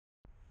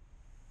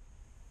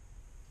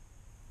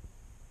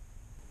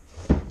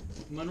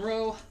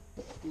Monroe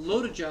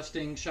load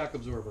adjusting shock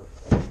absorber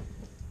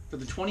for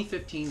the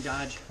 2015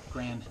 Dodge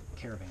Grand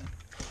Caravan.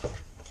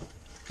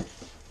 It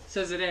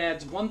says it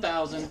adds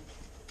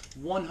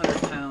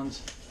 1,100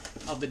 pounds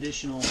of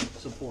additional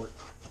support.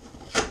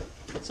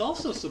 It's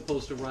also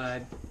supposed to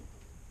ride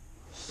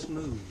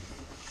smooth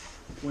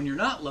when you're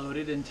not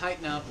loaded and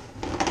tighten up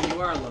when you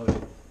are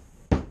loaded.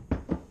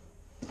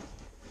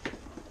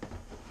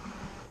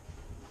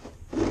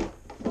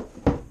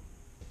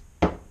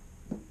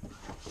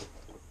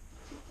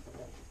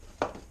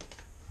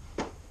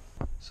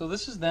 So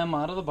this is them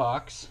out of the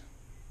box.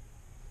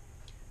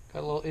 Got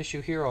a little issue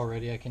here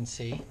already, I can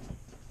see.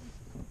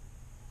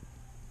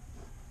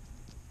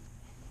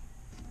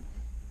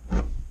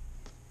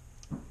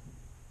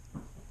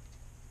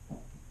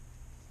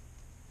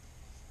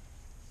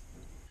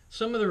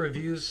 Some of the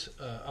reviews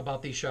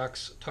about these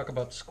shocks talk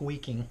about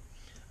squeaking.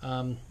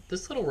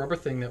 This little rubber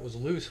thing that was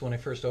loose when I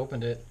first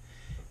opened it,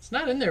 it's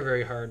not in there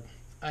very hard.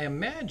 I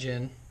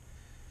imagine,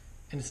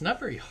 and it's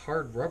not very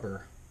hard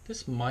rubber,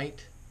 this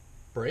might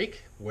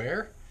break,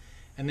 wear,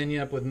 and then you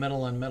end up with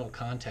metal on metal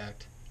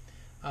contact.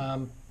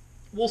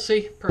 We'll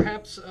see.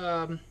 Perhaps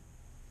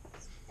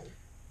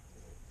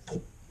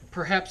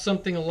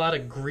something, a lot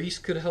of grease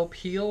could help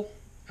heal.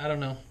 I don't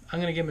know. I'm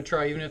going to give them a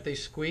try. Even if they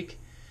squeak,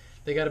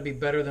 they got to be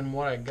better than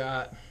what I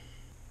got.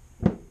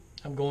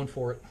 I'm going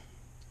for it.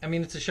 I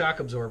mean, it's a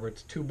shock absorber.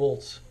 It's 2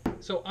 bolts.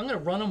 So I'm going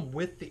to run them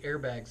with the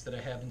airbags that I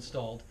have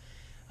installed.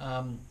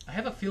 I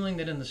have a feeling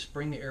that in the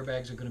spring the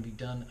airbags are going to be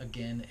done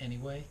again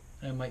anyway.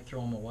 I might throw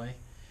them away,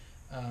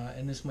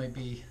 and this might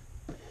be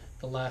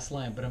the last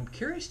line, but I'm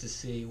curious to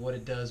see what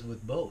it does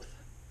with both.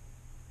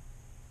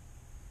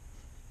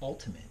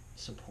 Ultimate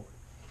support.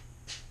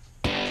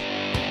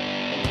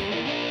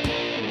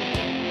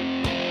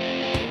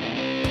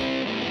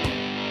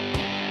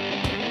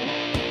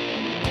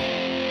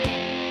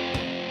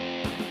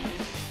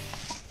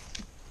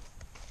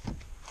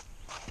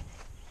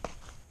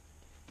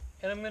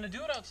 And I'm going to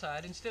do it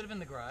outside instead of in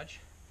the garage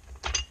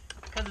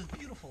because it's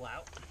beautiful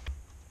out.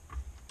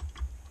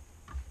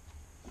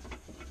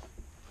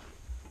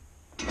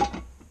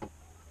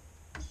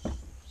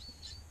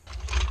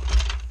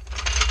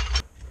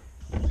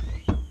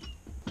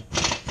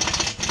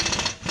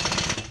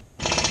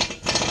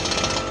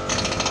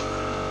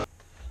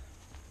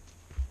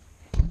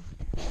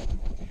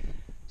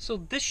 So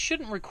this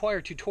shouldn't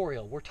require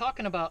tutorial. We're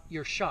talking about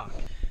your shock.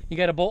 You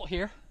got a bolt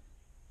here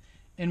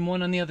and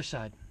one on the other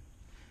side.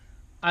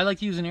 I like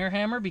to use an air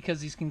hammer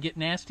because these can get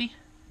nasty.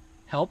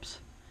 Helps.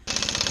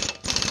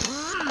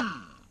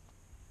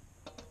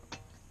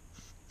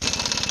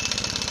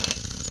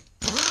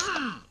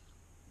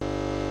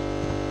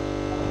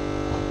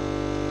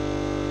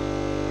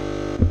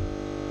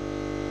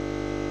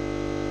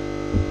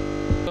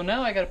 So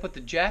now I got to put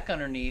the jack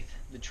underneath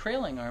the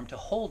trailing arm to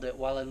hold it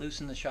while I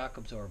loosen the shock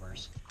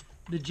absorbers.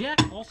 The jack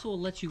also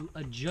lets you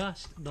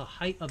adjust the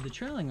height of the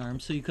trailing arm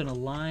so you can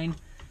align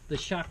the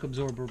shock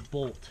absorber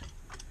bolt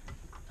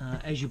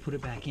as you put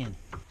it back in.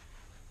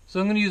 So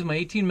I'm going to use my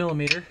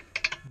 18mm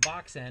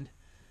box end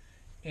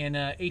and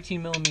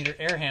 18mm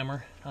air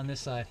hammer on this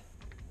side.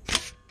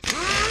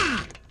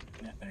 Yeah,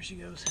 there she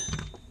goes.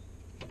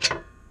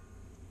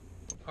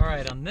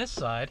 Alright, on this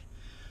side,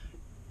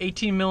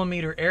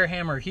 18mm air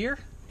hammer here,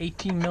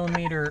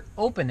 18mm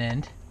open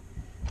end.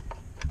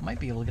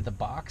 Might be able to get the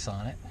box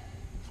on it.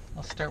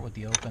 I'll start with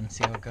the open,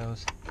 see how it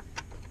goes.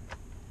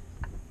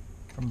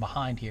 From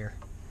behind here.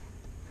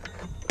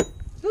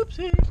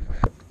 Oopsie!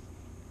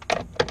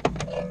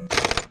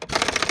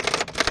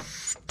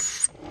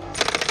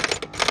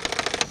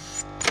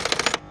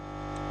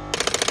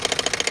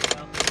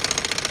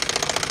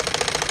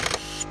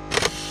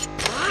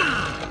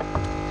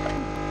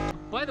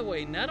 By the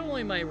way, not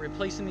only am I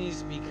replacing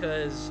these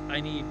because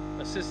I need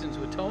assistance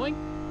with towing,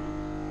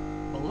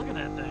 but look at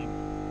that thing.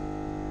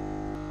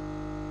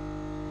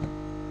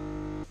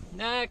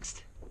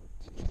 Next!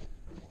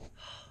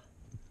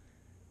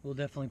 We'll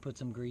definitely put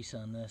some grease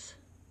on this.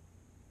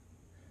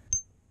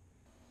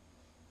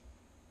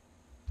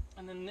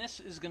 And then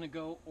this is going to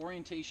go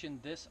orientation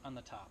this on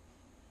the top.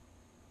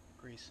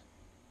 Grease.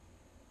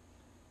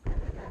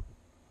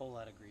 Whole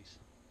lot of grease.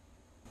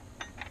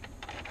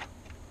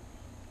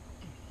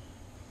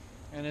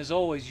 And as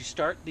always, you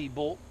start the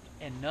bolt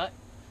and nut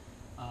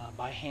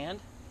by hand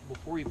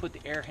before you put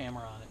the air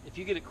hammer on it. If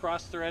you get it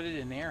cross-threaded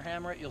and air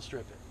hammer it, you'll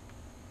strip it.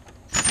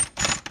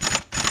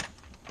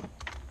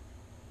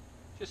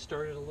 Just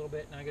start it a little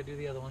bit, now I gotta do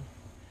the other one.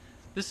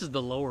 This is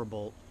the lower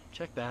bolt.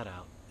 Check that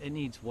out. It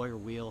needs wire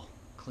wheel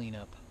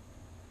cleanup.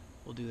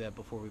 We'll do that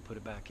before we put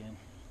it back in.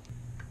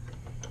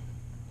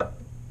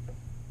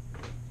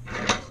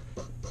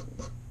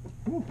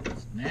 Ooh,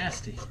 it's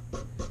nasty.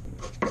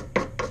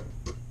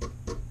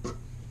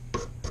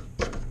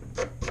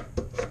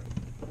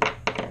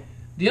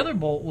 The other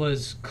bolt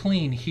was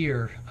clean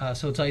here,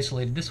 so it's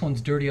isolated. This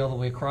one's dirty all the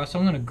way across, so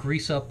I'm going to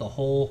grease up the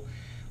whole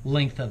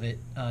length of it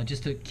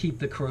just to keep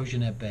the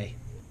corrosion at bay.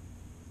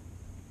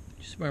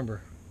 Just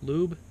remember,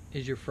 lube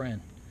is your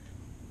friend.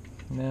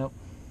 Now,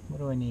 what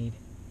do I need?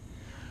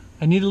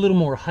 I need a little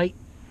more height.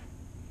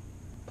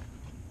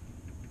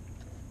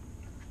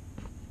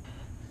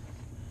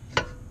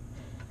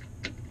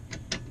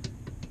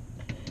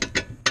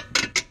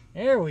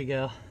 There we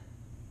go.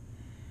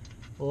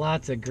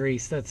 Lots of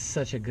grease. That's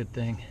such a good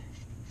thing.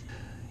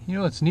 You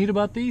know what's neat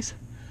about these?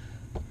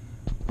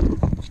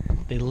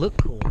 They look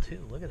cool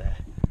too. Look at that.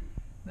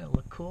 Doesn't that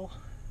look cool?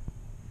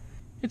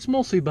 It's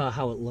mostly about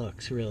how it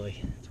looks,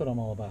 really. That's what I'm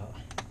all about.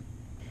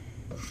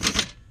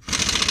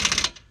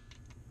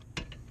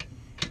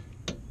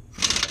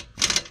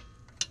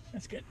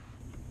 That's good.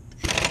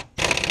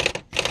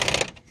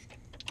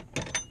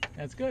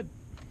 That's good.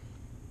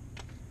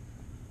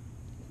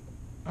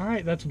 All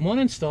right, that's one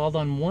installed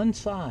on one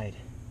side.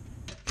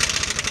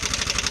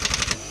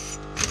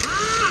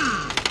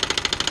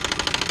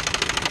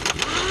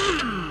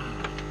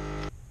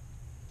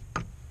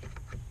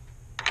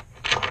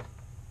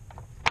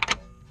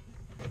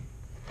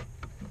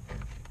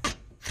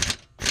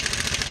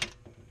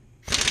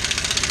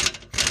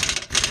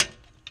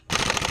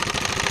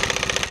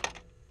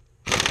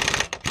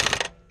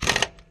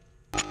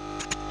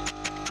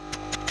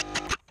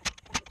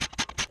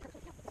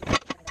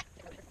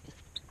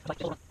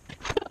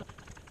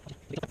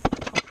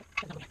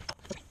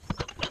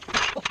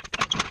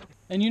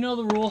 And you know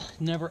the rule,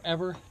 never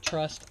ever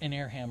trust an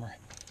air hammer.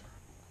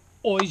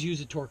 Always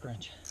use a torque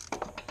wrench.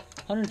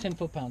 110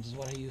 foot-pounds is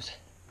what I use.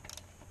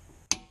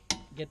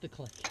 Get the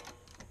click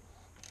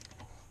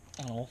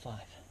on all 5.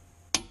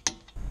 All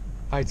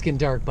right, it's getting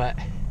dark, but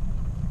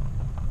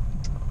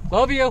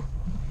love you.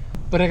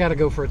 But I gotta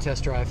go for a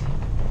test drive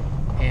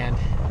and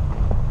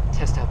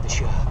test out the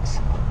shocks.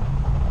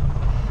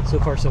 So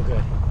far, so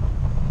good.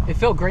 It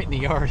felt great in the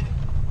yard.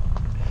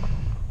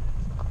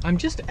 I'm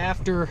just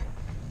after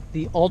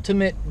the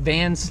ultimate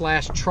van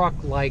slash truck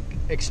like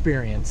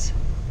experience.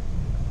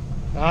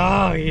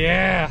 Oh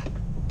yeah,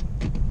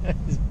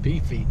 it's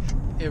beefy.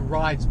 It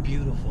rides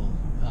beautiful,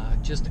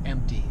 just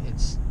empty.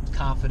 It's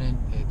confident,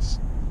 it's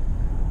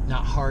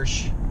not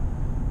harsh.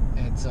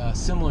 It's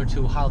similar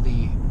to how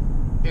the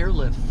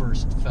airlift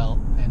first felt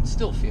and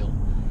still feel.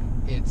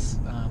 It's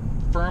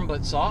firm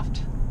but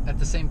soft at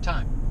the same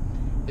time.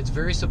 It's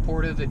very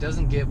supportive, it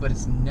doesn't give, but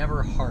it's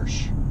never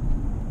harsh.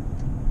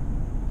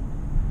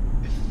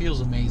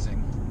 Feels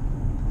amazing.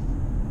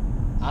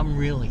 I'm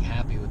really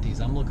happy with these.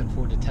 I'm looking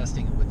forward to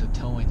testing it with the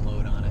towing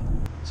load on it.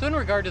 So in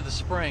regard to the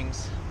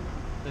springs,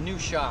 the new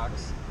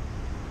shocks,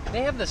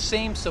 they have the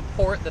same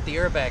support that the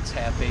airbags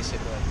have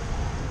basically.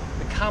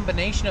 The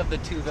combination of the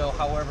two though,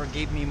 however,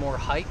 gave me more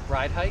height,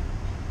 ride height,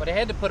 but I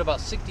had to put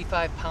about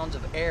 65 pounds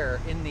of air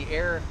in the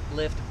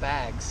airlift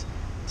bags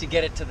to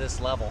get it to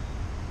this level.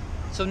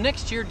 So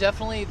next year,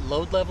 definitely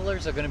load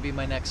levelers are going to be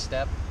my next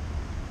step.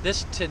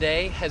 This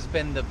today has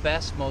been the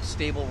best, most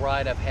stable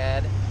ride I've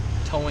had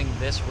towing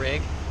this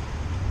rig.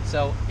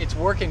 So it's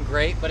working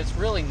great, but it's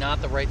really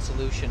not the right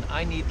solution.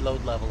 I need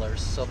load levelers,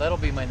 so that'll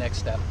be my next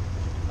step.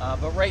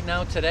 But right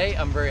now, today,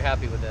 I'm very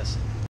happy with this.